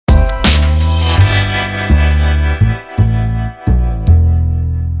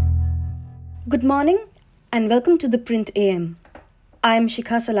Good morning and welcome to the Print AM. I am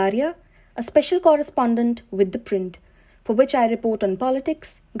Shikha Salaria, a special correspondent with the Print, for which I report on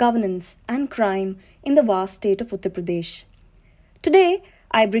politics, governance and crime in the vast state of Uttar Pradesh. Today,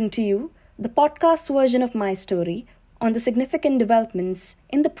 I bring to you the podcast version of my story on the significant developments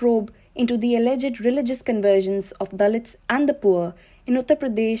in the probe into the alleged religious conversions of Dalits and the poor in Uttar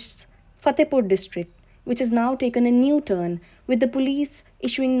Pradesh's Fatehpur district, which has now taken a new turn with the police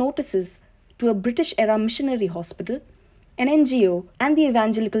issuing notices to a British-era missionary hospital, an NGO and the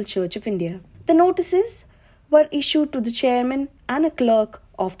Evangelical Church of India. The notices were issued to the chairman and a clerk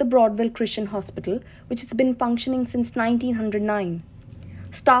of the Broadwell Christian Hospital, which has been functioning since 1909,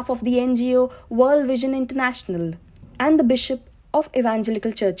 staff of the NGO World Vision International, and the Bishop of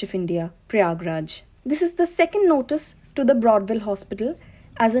Evangelical Church of India, Prayagraj. This is the second notice to the Broadwell Hospital,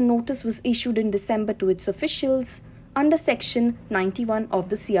 as a notice was issued in December to its officials under Section 91 of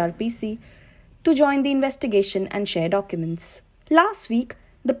the CRPC to join the investigation and share documents. Last week,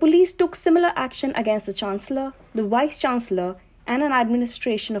 the police took similar action against the Chancellor, the Vice Chancellor, and an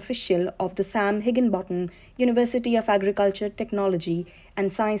administration official of the Sam Higginbotham University of Agriculture, Technology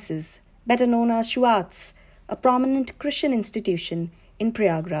and Sciences, better known as SHUATS, a prominent Christian institution in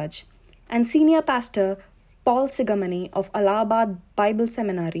Prayagraj, and senior pastor Paul Sigamani of Allahabad Bible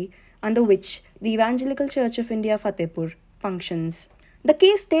Seminary, under which the Evangelical Church of India Fatehpur functions. The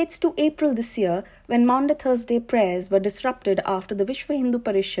case dates to April this year, when Maundy Thursday prayers were disrupted after the Vishwa Hindu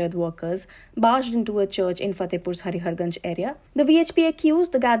Parishad workers barged into a church in Fatehpur's Hariharganj area. The VHP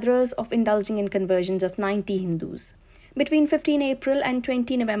accused the gatherers of indulging in conversions of 90 Hindus. Between 15 April and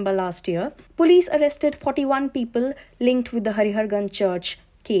 20 November last year, police arrested 41 people linked with the Hariharganj church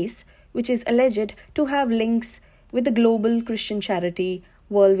case, which is alleged to have links with the global Christian charity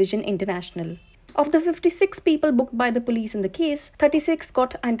World Vision International. Of the 56 people booked by the police in the case, 36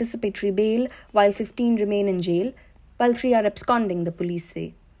 got anticipatory bail, while 15 remain in jail, while 3 are absconding, the police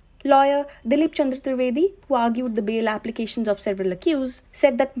say. Lawyer Dilip Chandra Trivedi, who argued the bail applications of several accused,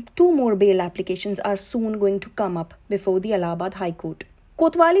 said that 2 more bail applications are soon going to come up before the Allahabad High Court.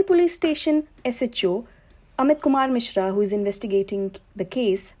 Kotwali Police Station SHO Amit Kumar Mishra, who is investigating the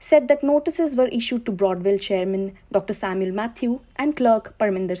case, said that notices were issued to Broadwell chairman Dr. Samuel Matthew and clerk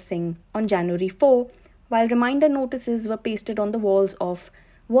Parminder Singh on January 4, while reminder notices were pasted on the walls of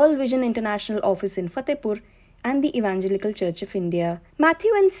World Vision International office in Fatehpur and the Evangelical Church of India.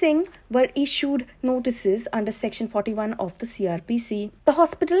 Matthew and Singh were issued notices under Section 41 of the CRPC. The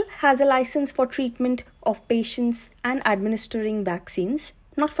hospital has a license for treatment of patients and administering vaccines,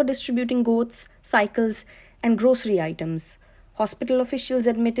 not for distributing goats, cycles, and grocery items. Hospital officials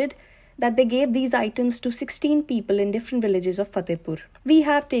admitted that they gave these items to 16 people in different villages of Fatehpur. We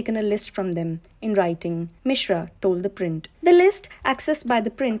have taken a list from them in writing, Mishra told the Print. The list accessed by the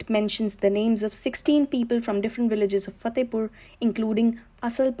Print mentions the names of 16 people from different villages of Fatehpur, including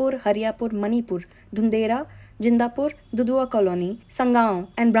Asalpur, Haryapur, Manipur, Dhundera, Jindapur, Dudua Colony, Sangaon,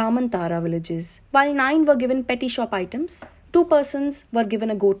 and Brahman Tara villages. While 9 were given petty shop items, 2 persons were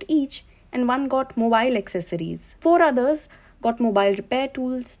given a goat each, and 1 got mobile accessories. 4 others got mobile repair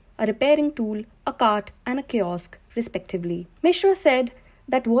tools, a repairing tool, a cart, and a kiosk, respectively. Mishra said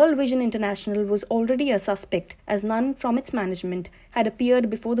that World Vision International was already a suspect, as none from its management had appeared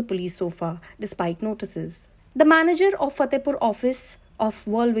before the police so far, despite notices. The manager of Fatehpur office of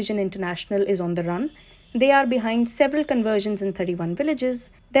World Vision International is on the run. They are behind several conversions in 31 villages.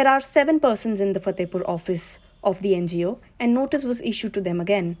 There are 7 persons in the Fatehpur office of the NGO, and notice was issued to them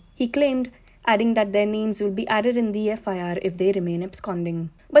again, he claimed, adding that their names will be added in the FIR if they remain absconding.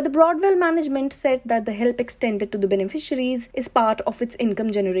 But the Broadwell management said that the help extended to the beneficiaries is part of its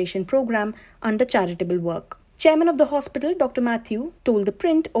income generation program under charitable work. Chairman of the hospital, Dr. Matthew, told the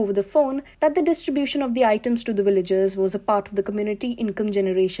Print over the phone that the distribution of the items to the villagers was a part of the community income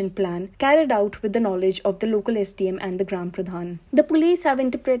generation plan carried out with the knowledge of the local SDM and the Gram Pradhan. The police have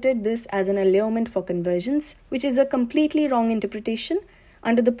interpreted this as an allurement for conversions, which is a completely wrong interpretation.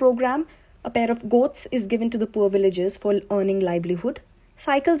 Under the program, a pair of goats is given to the poor villagers for earning livelihood.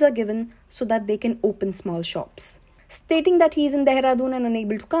 Cycles are given so that they can open small shops. Stating that he is in Dehradun and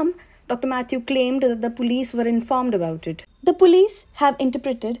unable to come, Dr. Matthew claimed that the police were informed about it. The police have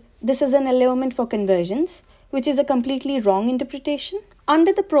interpreted this as an allurement for conversions, which is a completely wrong interpretation.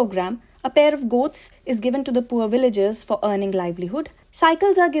 Under the program, a pair of goats is given to the poor villagers for earning livelihood.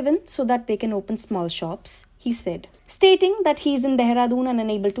 Cycles are given so that they can open small shops, he said. Stating that he is in Dehradun and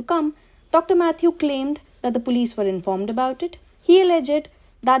unable to come, Dr. Matthew claimed that the police were informed about it. He alleged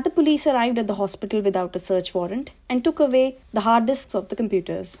that the police arrived at the hospital without a search warrant and took away the hard disks of the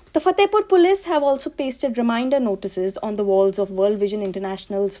computers. The Fatehpur police have also pasted reminder notices on the walls of World Vision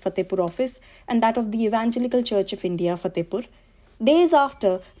International's Fatehpur office and that of the Evangelical Church of India, Fatehpur. Days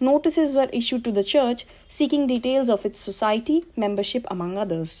after, notices were issued to the church seeking details of its society, membership, among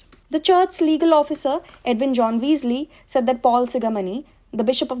others. The church's legal officer, Edwin John Weasley, said that Paul Sigamani, the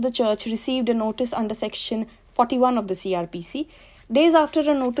bishop of the church, received a notice under Section 41 of the CRPC, days after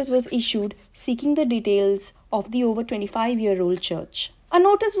a notice was issued seeking the details of the over 25-year-old church. A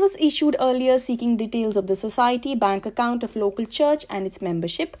notice was issued earlier seeking details of the society, bank account of local church and its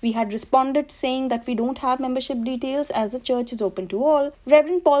membership. We had responded saying that we don't have membership details as the church is open to all.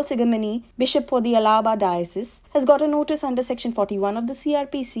 Reverend Paul Sigamani, bishop for the Allahabad diocese, has got a notice under Section 41 of the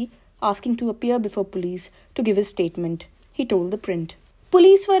CRPC asking to appear before police to give his statement, he told the print.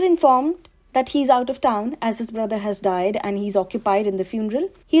 Police were informed that he's out of town as his brother has died and he's occupied in the funeral.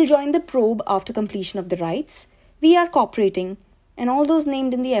 He'll join the probe after completion of the rites. We are cooperating and all those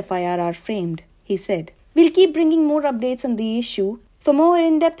named in the FIR are framed, he said. We'll keep bringing more updates on the issue. For more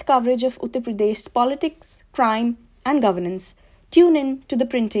in-depth coverage of Uttar Pradesh's politics, crime and governance, tune in to the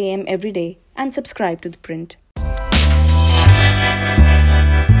Print AM every day and subscribe to the Print.